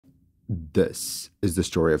This is the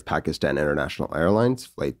story of Pakistan International Airlines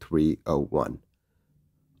Flight 301.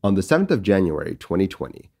 On the 7th of January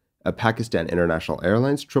 2020, a Pakistan International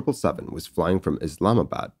Airlines 777 was flying from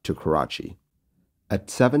Islamabad to Karachi. At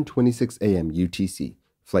 7:26 a.m. UTC,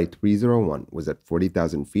 Flight 301 was at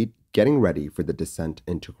 40,000 feet, getting ready for the descent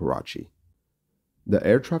into Karachi. The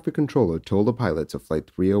air traffic controller told the pilots of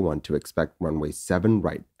Flight 301 to expect runway 7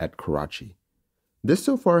 right at Karachi. This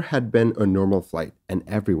so far had been a normal flight, and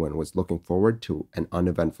everyone was looking forward to an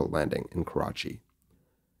uneventful landing in Karachi.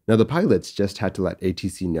 Now, the pilots just had to let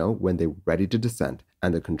ATC know when they were ready to descend,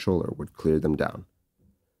 and the controller would clear them down.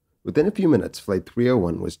 Within a few minutes, Flight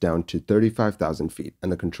 301 was down to 35,000 feet,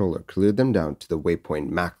 and the controller cleared them down to the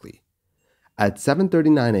waypoint MAKLI. At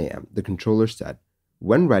 7:39 a.m., the controller said,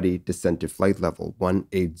 "When ready, descend to flight level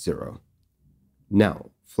 180.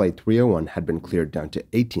 Now, Flight 301 had been cleared down to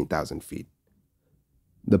 18,000 feet.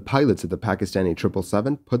 The pilots of the Pakistani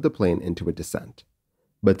 777 put the plane into a descent,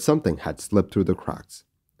 but something had slipped through the cracks.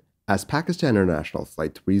 As Pakistan International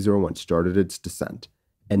Flight 301 started its descent,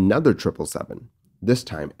 another 777, this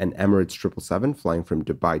time an Emirates 777 flying from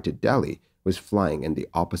Dubai to Delhi, was flying in the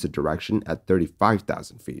opposite direction at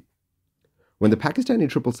 35,000 feet. When the Pakistani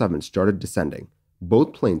 777 started descending,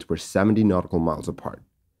 both planes were 70 nautical miles apart.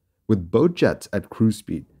 With both jets at cruise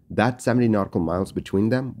speed, that 70 nautical miles between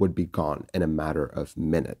them would be gone in a matter of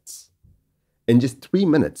minutes. In just 3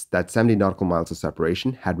 minutes, that 70 nautical miles of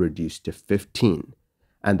separation had reduced to 15,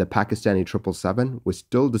 and the Pakistani 777 was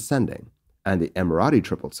still descending, and the Emirati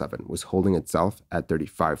 777 was holding itself at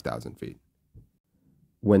 35,000 feet.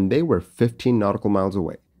 When they were 15 nautical miles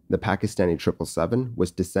away, the Pakistani 777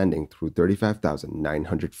 was descending through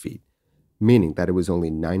 35,900 feet, meaning that it was only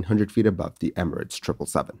 900 feet above the Emirates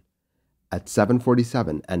 777. At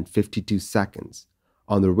 7:47 and 52 seconds,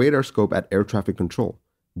 on the radar scope at air traffic control,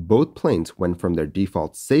 both planes went from their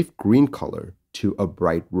default safe green color to a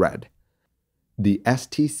bright red. The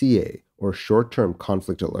STCA, or short-term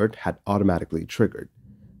conflict alert, had automatically triggered.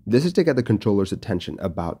 This is to get the controller's attention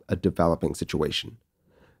about a developing situation.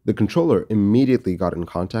 The controller immediately got in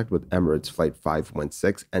contact with Emirates Flight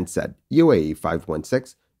 516 and said, "UAE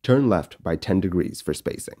 516, turn left by 10 degrees for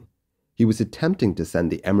spacing." He was attempting to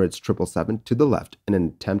send the Emirates 777 to the left in an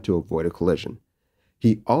attempt to avoid a collision.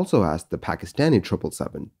 He also asked the Pakistani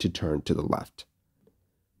 777 to turn to the left.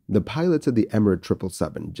 The pilots of the Emirates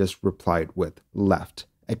 777 just replied with left,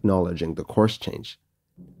 acknowledging the course change.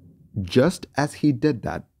 Just as he did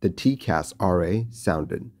that, the TCAS RA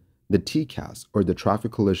sounded. The TCAS, or the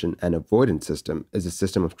Traffic Collision and Avoidance System, is a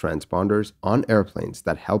system of transponders on airplanes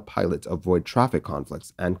that help pilots avoid traffic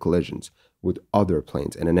conflicts and collisions with other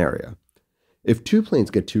planes in an area. If two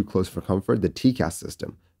planes get too close for comfort, the TCAS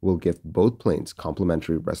system will give both planes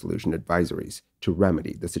complementary resolution advisories to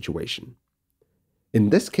remedy the situation.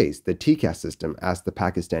 In this case, the TCAS system asked the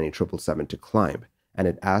Pakistani 777 to climb, and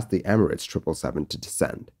it asked the Emirates 777 to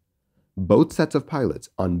descend. Both sets of pilots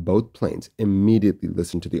on both planes immediately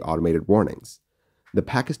listened to the automated warnings. The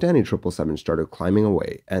Pakistani 777 started climbing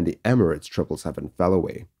away, and the Emirates 777 fell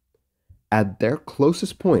away. At their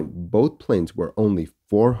closest point, both planes were only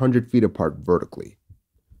 400 feet apart vertically.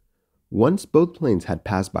 Once both planes had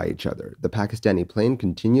passed by each other, the Pakistani plane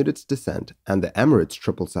continued its descent, and the Emirates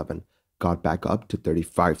 777 got back up to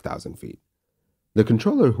 35,000 feet. The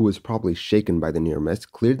controller, who was probably shaken by the near miss,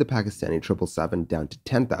 cleared the Pakistani 777 down to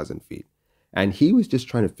 10,000 feet, and he was just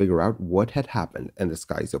trying to figure out what had happened in the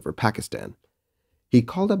skies over Pakistan. He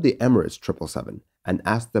called up the Emirates 777 and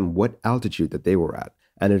asked them what altitude that they were at,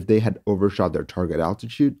 and if they had overshot their target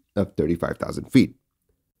altitude of 35,000 feet.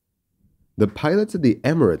 The pilots of the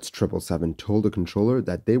Emirates 777 told the controller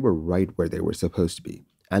that they were right where they were supposed to be,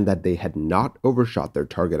 and that they had not overshot their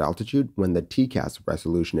target altitude when the TCAS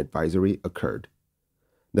resolution advisory occurred.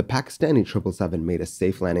 The Pakistani 777 made a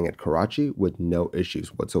safe landing at Karachi with no issues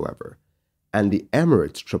whatsoever, and the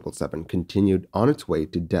Emirates 777 continued on its way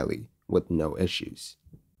to Delhi with no issues.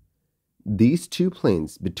 These two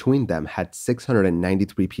planes between them had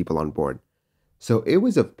 693 people on board, so it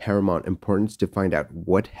was of paramount importance to find out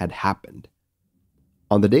what had happened.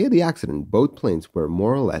 On the day of the accident, both planes were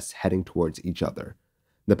more or less heading towards each other.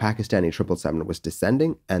 The Pakistani 777 was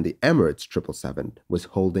descending, and the Emirates 777 was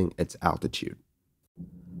holding its altitude.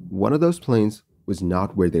 One of those planes was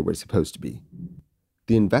not where they were supposed to be.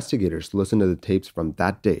 The investigators listened to the tapes from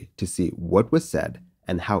that day to see what was said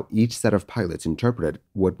and how each set of pilots interpreted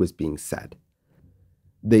what was being said.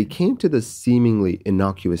 They came to the seemingly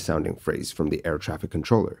innocuous sounding phrase from the air traffic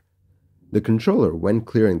controller. The controller, when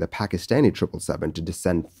clearing the Pakistani 777 to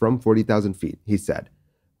descend from 40,000 feet, he said,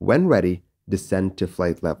 "When ready, descend to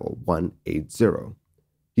flight level 180.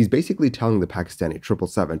 He's basically telling the Pakistani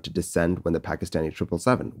 777 to descend when the Pakistani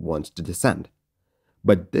 777 wants to descend.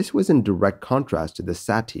 But this was in direct contrast to the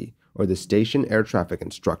SATI, or the Station Air Traffic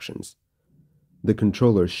Instructions. The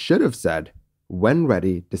controller should have said, "When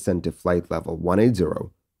ready, descend to flight level 180,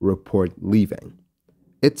 report leaving."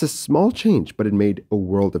 It's a small change, but it made a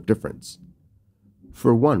world of difference.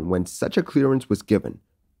 For one, when such a clearance was given,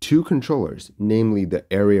 two controllers, namely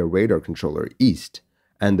the Area Radar Controller East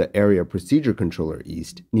and the Area Procedure Controller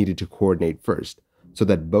East, needed to coordinate first so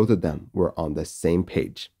that both of them were on the same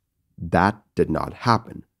page. That did not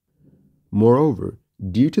happen. Moreover,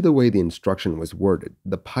 due to the way the instruction was worded,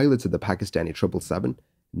 the pilots of the Pakistani 777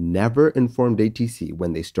 never informed ATC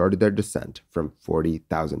when they started their descent from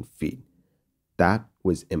 40,000 feet. That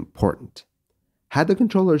was important. Had the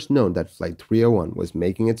controllers known that Flight 301 was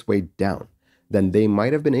making its way down, then they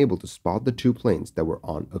might have been able to spot the two planes that were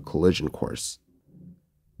on a collision course.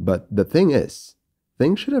 But the thing is,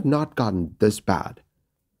 things should have not gotten this bad.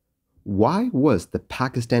 Why was the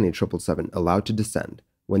Pakistani 777 allowed to descend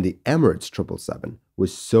when the Emirates 777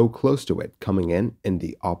 was so close to it coming in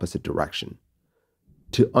the opposite direction?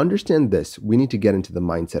 To understand this, we need to get into the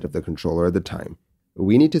mindset of the controller at the time.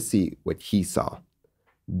 We need to see what he saw.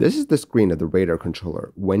 This is the screen of the radar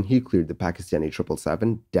controller when he cleared the Pakistani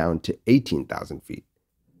 777 down to 18,000 feet.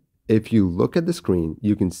 If you look at the screen,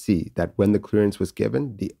 you can see that when the clearance was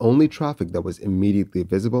given, the only traffic that was immediately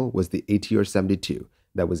visible was the ATR 72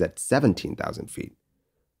 that was at 17,000 feet.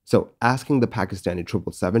 So asking the Pakistani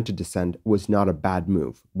 777 to descend was not a bad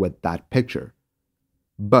move with that picture.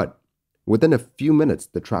 But within a few minutes,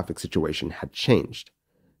 the traffic situation had changed.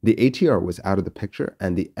 The ATR was out of the picture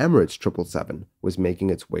and the Emirates 777 was making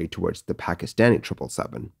its way towards the Pakistani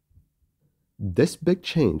 777. This big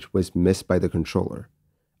change was missed by the controller.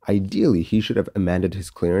 Ideally, he should have amended his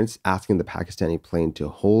clearance, asking the Pakistani plane to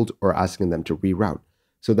hold or asking them to reroute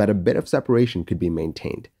so that a bit of separation could be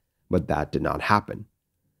maintained, but that did not happen.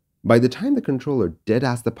 By the time the controller did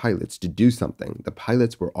ask the pilots to do something, the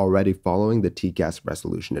pilots were already following the TCAS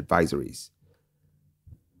resolution advisories.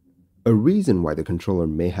 A reason why the controller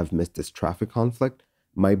may have missed this traffic conflict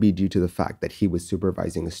might be due to the fact that he was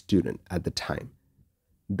supervising a student at the time.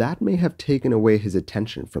 That may have taken away his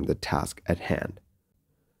attention from the task at hand.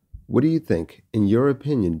 What do you think? In your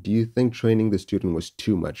opinion, do you think training the student was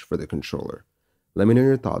too much for the controller? Let me know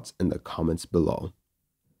your thoughts in the comments below.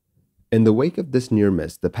 In the wake of this near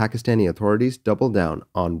miss, the Pakistani authorities doubled down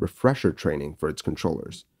on refresher training for its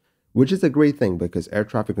controllers, which is a great thing because air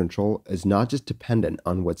traffic control is not just dependent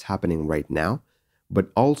on what's happening right now, but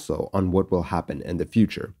also on what will happen in the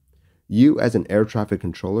future. You as an air traffic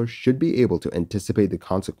controller should be able to anticipate the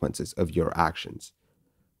consequences of your actions.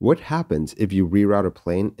 What happens if you reroute a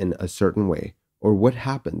plane in a certain way, or what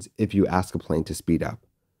happens if you ask a plane to speed up?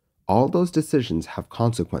 All those decisions have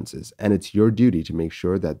consequences, and it's your duty to make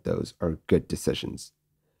sure that those are good decisions.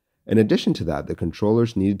 In addition to that, the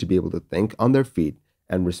controllers needed to be able to think on their feet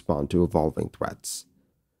and respond to evolving threats.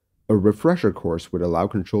 A refresher course would allow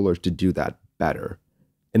controllers to do that better.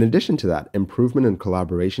 In addition to that, improvement in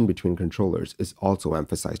collaboration between controllers is also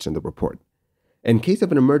emphasized in the report. In case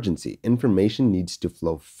of an emergency, information needs to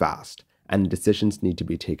flow fast, and decisions need to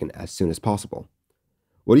be taken as soon as possible.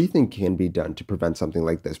 What do you think can be done to prevent something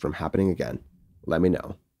like this from happening again? Let me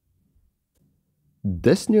know.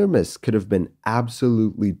 This near miss could have been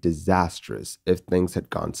absolutely disastrous if things had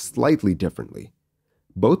gone slightly differently.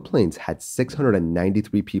 Both planes had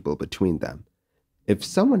 693 people between them. If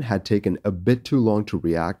someone had taken a bit too long to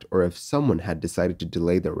react, or if someone had decided to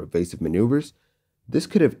delay their evasive maneuvers, this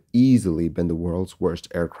could have easily been the world's worst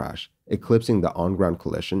air crash, eclipsing the on-ground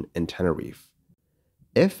collision in Tenerife.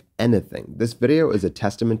 If anything, this video is a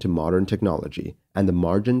testament to modern technology and the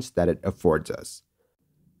margins that it affords us.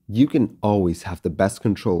 You can always have the best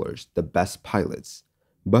controllers, the best pilots,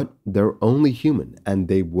 but they're only human and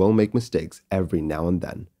they will make mistakes every now and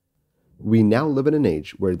then. We now live in an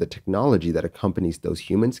age where the technology that accompanies those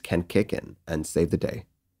humans can kick in and save the day.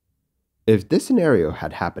 If this scenario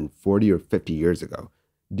had happened 40 or 50 years ago,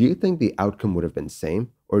 do you think the outcome would have been the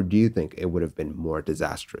same, or do you think it would have been more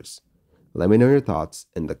disastrous? Let me know your thoughts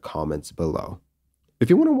in the comments below.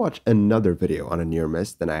 If you want to watch another video on a near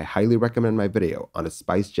miss, then I highly recommend my video on a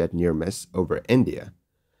SpiceJet near miss over India.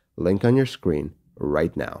 Link on your screen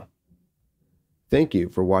right now. Thank you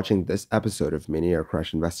for watching this episode of Mini Air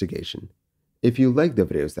Crash Investigation. If you like the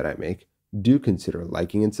videos that I make, do consider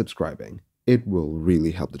liking and subscribing. It will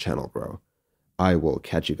really help the channel grow. I will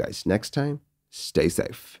catch you guys next time. Stay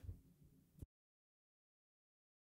safe.